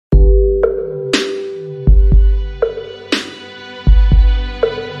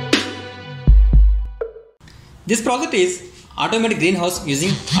This project is automated greenhouse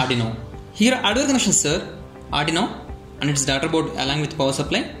using Arduino. Here hardware connection sir, Arduino and its data board along with power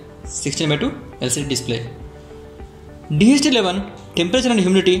supply, 16:2 LCD display. DHT11 temperature and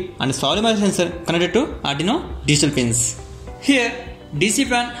humidity and solid moisture sensor connected to Arduino digital pins. Here DC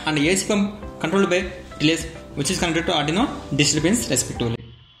fan and AC pump controlled by relays which is connected to Arduino digital pins respectively.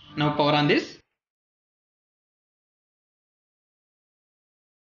 Now power on this.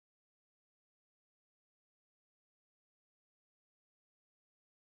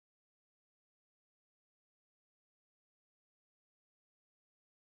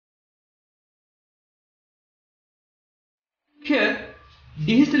 Here,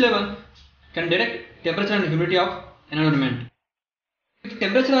 DHT11 can detect temperature and humidity of environment. If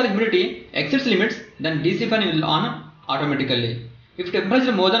temperature or humidity exceeds limits, then DC fan will on automatically. If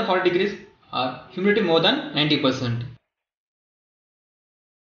temperature more than 40 degrees or humidity more than 90%.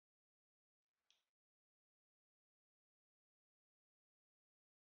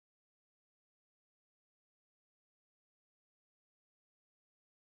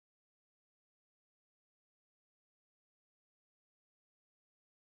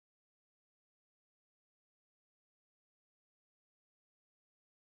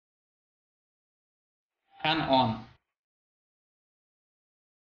 Fan on.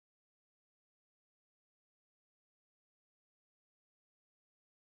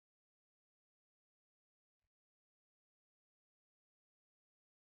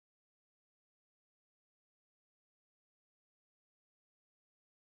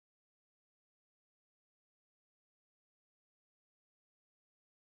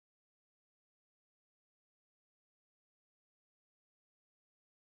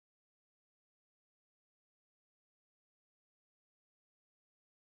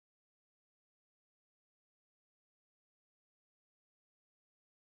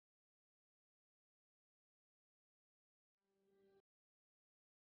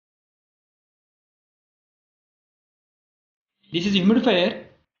 This is humidifier.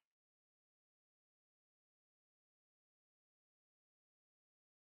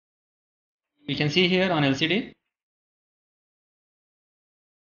 We can see here on LCD.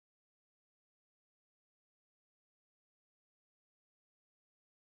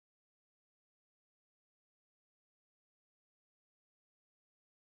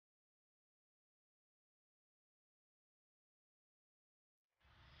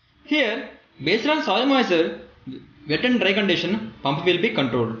 Here, based on soil moisture, wet and dry condition, pump will be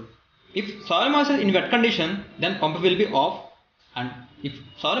controlled. If soil moisture in wet condition, then pump will be off, and if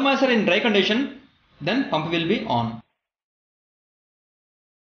soil moisture in dry condition, then pump will be on.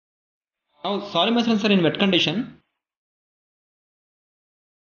 Now soil moisture sensor in wet condition.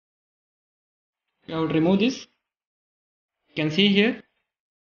 I would remove this. You can see here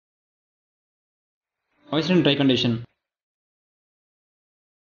moisture in dry condition.